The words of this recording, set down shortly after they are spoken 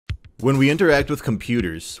When we interact with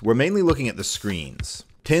computers, we're mainly looking at the screens.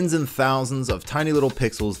 Tens and thousands of tiny little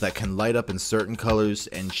pixels that can light up in certain colors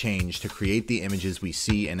and change to create the images we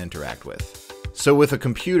see and interact with. So with a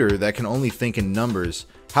computer that can only think in numbers,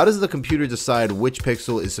 how does the computer decide which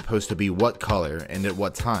pixel is supposed to be what color and at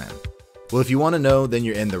what time? Well, if you want to know, then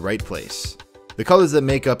you're in the right place. The colors that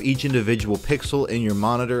make up each individual pixel in your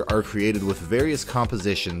monitor are created with various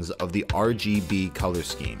compositions of the Rgb color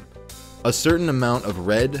scheme. A certain amount of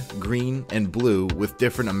red, green, and blue with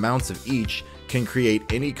different amounts of each can create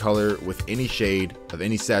any color with any shade of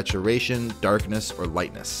any saturation, darkness, or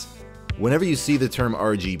lightness. Whenever you see the term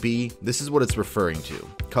RGB, this is what it's referring to: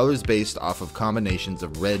 colors based off of combinations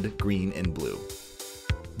of red, green, and blue.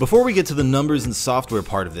 Before we get to the numbers and software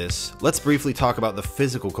part of this, let's briefly talk about the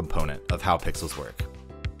physical component of how pixels work.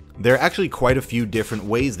 There are actually quite a few different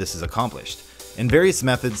ways this is accomplished, and various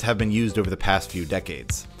methods have been used over the past few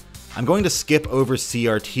decades. I'm going to skip over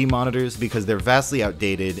CRT monitors because they're vastly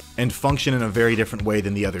outdated and function in a very different way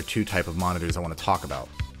than the other two types of monitors I want to talk about.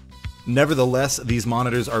 Nevertheless, these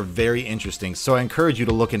monitors are very interesting, so I encourage you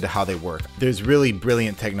to look into how they work. There's really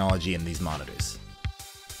brilliant technology in these monitors.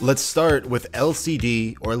 Let's start with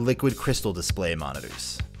LCD or liquid crystal display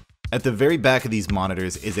monitors. At the very back of these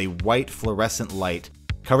monitors is a white fluorescent light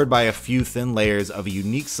covered by a few thin layers of a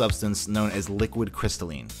unique substance known as liquid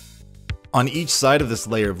crystalline. On each side of this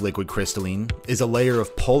layer of liquid crystalline is a layer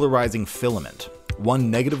of polarizing filament, one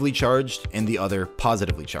negatively charged and the other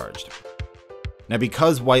positively charged. Now,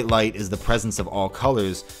 because white light is the presence of all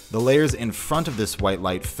colors, the layers in front of this white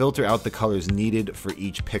light filter out the colors needed for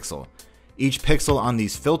each pixel. Each pixel on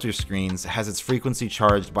these filter screens has its frequency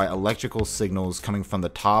charged by electrical signals coming from the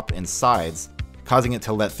top and sides, causing it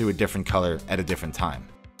to let through a different color at a different time.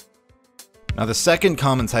 Now, the second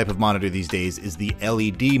common type of monitor these days is the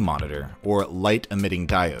LED monitor, or light emitting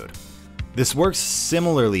diode. This works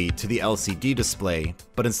similarly to the LCD display,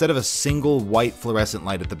 but instead of a single white fluorescent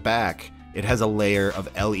light at the back, it has a layer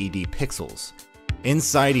of LED pixels.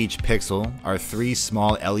 Inside each pixel are 3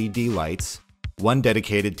 small LED lights, one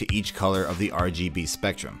dedicated to each color of the RGB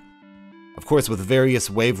spectrum. Of course, with various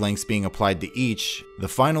wavelengths being applied to each, the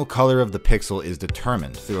final color of the pixel is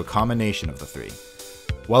determined through a combination of the 3.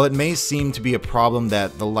 While it may seem to be a problem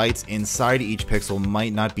that the lights inside each pixel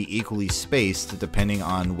might not be equally spaced depending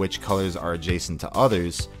on which colors are adjacent to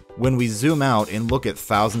others, when we zoom out and look at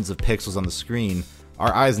thousands of pixels on the screen,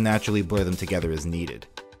 our eyes naturally blur them together as needed.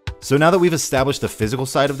 So now that we've established the physical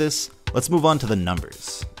side of this, let's move on to the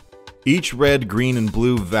numbers. Each red, green, and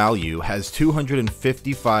blue value has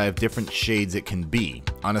 255 different shades it can be,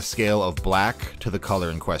 on a scale of black to the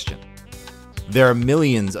color in question. There are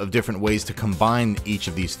millions of different ways to combine each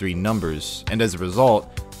of these 3 numbers, and as a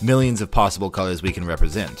result, millions of possible colors we can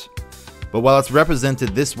represent. But while it's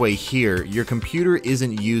represented this way here, your computer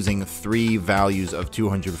isn't using 3 values of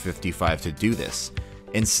 255 to do this.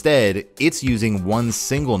 Instead, it's using one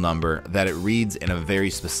single number that it reads in a very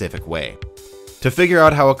specific way. To figure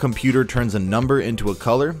out how a computer turns a number into a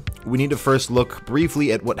color, we need to first look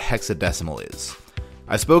briefly at what hexadecimal is.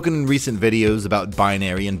 I've spoken in recent videos about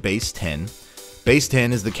binary and base 10. Base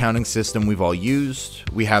 10 is the counting system we've all used.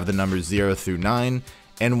 We have the numbers 0 through 9,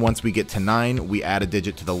 and once we get to 9, we add a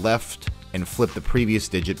digit to the left and flip the previous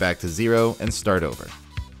digit back to 0 and start over.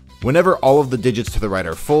 Whenever all of the digits to the right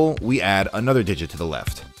are full, we add another digit to the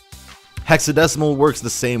left. Hexadecimal works the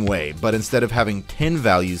same way, but instead of having 10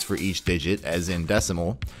 values for each digit, as in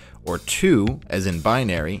decimal, or 2, as in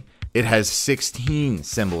binary, it has 16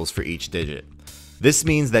 symbols for each digit. This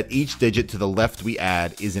means that each digit to the left we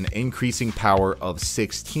add is an increasing power of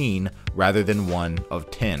 16 rather than one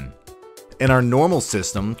of 10. In our normal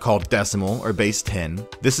system, called decimal or base 10,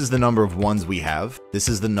 this is the number of ones we have, this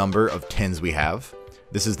is the number of tens we have,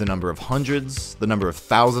 this is the number of hundreds, the number of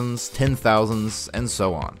thousands, 10,000s, and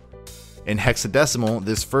so on. In hexadecimal,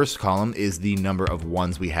 this first column is the number of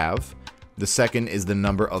ones we have, the second is the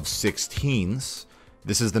number of 16s,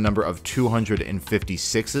 this is the number of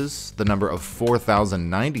 256s, the number of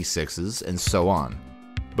 4096s, and so on.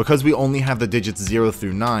 Because we only have the digits 0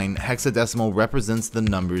 through 9, hexadecimal represents the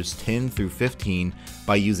numbers 10 through 15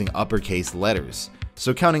 by using uppercase letters.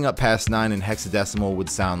 So counting up past 9 in hexadecimal would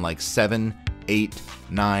sound like 7, 8,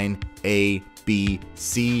 9, A, B,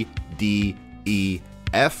 C, D, E,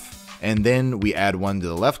 F, and then we add 1 to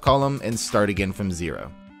the left column and start again from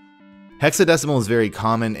 0. Hexadecimal is very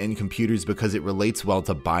common in computers because it relates well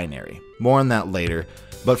to binary. More on that later,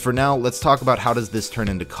 but for now, let's talk about how does this turn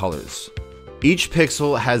into colors. Each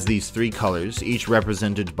pixel has these 3 colors, each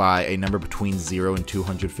represented by a number between 0 and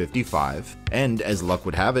 255, and as luck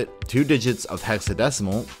would have it, 2 digits of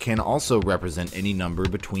hexadecimal can also represent any number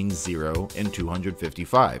between 0 and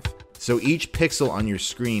 255. So each pixel on your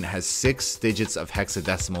screen has 6 digits of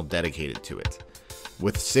hexadecimal dedicated to it.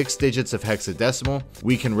 With 6 digits of hexadecimal,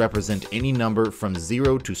 we can represent any number from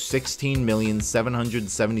 0 to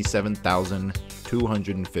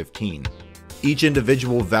 16,777,215. Each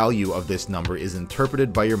individual value of this number is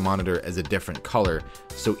interpreted by your monitor as a different color,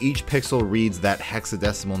 so each pixel reads that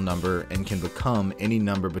hexadecimal number and can become any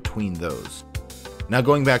number between those. Now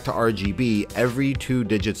going back to RGB, every 2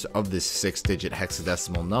 digits of this 6-digit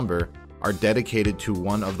hexadecimal number are dedicated to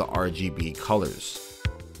one of the RGB colors.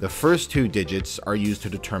 The first 2 digits are used to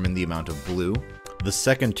determine the amount of blue, the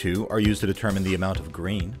second 2 are used to determine the amount of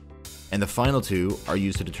green, and the final 2 are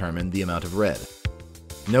used to determine the amount of red.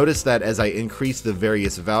 Notice that as I increase the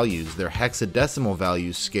various values, their hexadecimal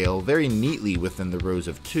values scale very neatly within the rows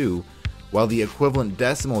of 2, while the equivalent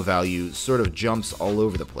decimal value sort of jumps all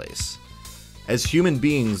over the place. As human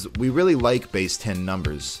beings, we really like base 10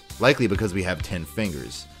 numbers, likely because we have 10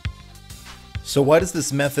 fingers. So why does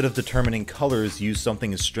this method of determining colors use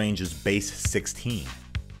something as strange as base 16?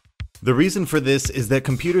 The reason for this is that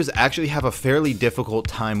computers actually have a fairly difficult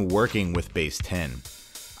time working with base 10.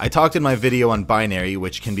 I talked in my video on binary,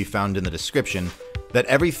 which can be found in the description, that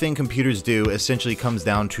everything computers do essentially comes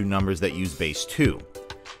down to numbers that use base 2.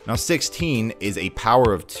 Now 16 is a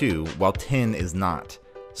power of 2, while 10 is not.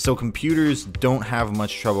 So computers don't have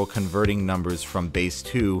much trouble converting numbers from base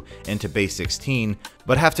 2 into base 16,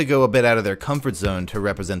 but have to go a bit out of their comfort zone to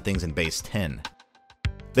represent things in base 10.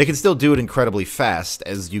 They can still do it incredibly fast,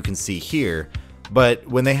 as you can see here, but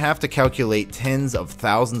when they have to calculate tens of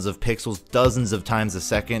thousands of pixels dozens of times a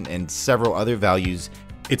second and several other values,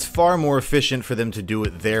 it's far more efficient for them to do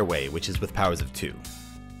it their way, which is with powers of 2.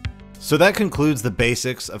 So that concludes the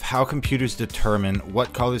basics of how computers determine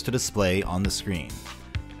what colors to display on the screen.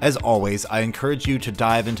 As always, I encourage you to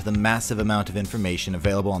dive into the massive amount of information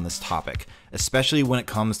available on this topic, especially when it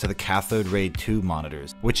comes to the cathode ray tube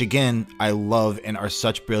monitors, which again, I love and are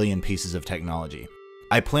such brilliant pieces of technology.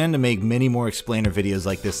 I plan to make many more explainer videos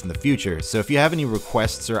like this in the future, so if you have any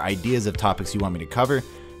requests or ideas of topics you want me to cover,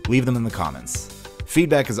 leave them in the comments.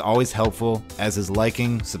 Feedback is always helpful, as is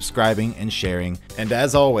liking, subscribing, and sharing, and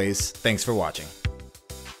as always, thanks for watching.